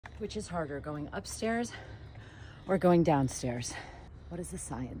Which is harder, going upstairs or going downstairs? What does the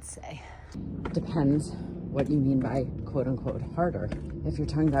science say? Depends what you mean by quote unquote harder. If you're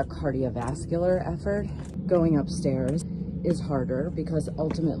talking about cardiovascular effort, going upstairs is harder because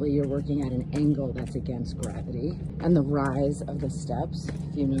ultimately you're working at an angle that's against gravity. And the rise of the steps,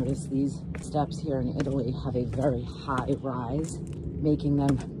 if you notice, these steps here in Italy have a very high rise, making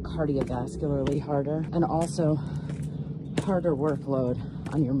them cardiovascularly harder, and also harder workload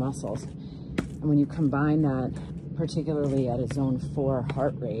on your muscles. And when you combine that, particularly at a zone 4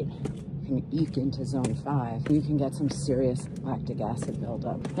 heart rate, you can eke into zone 5, you can get some serious lactic acid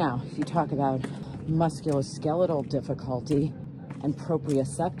buildup. Now, if you talk about musculoskeletal difficulty and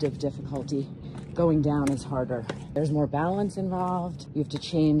proprioceptive difficulty, going down is harder. There's more balance involved. You have to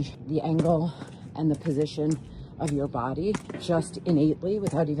change the angle and the position of your body just innately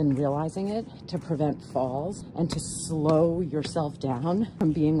without even realizing it to prevent falls and to slow yourself down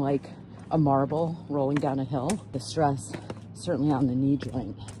from being like a marble rolling down a hill. The stress, certainly on the knee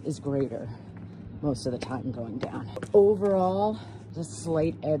joint, is greater most of the time going down. Overall, the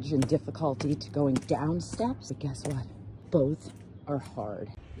slight edge and difficulty to going down steps, but guess what? Both are hard.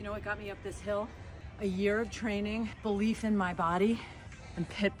 You know what got me up this hill? A year of training, belief in my body, and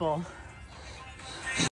Pitbull.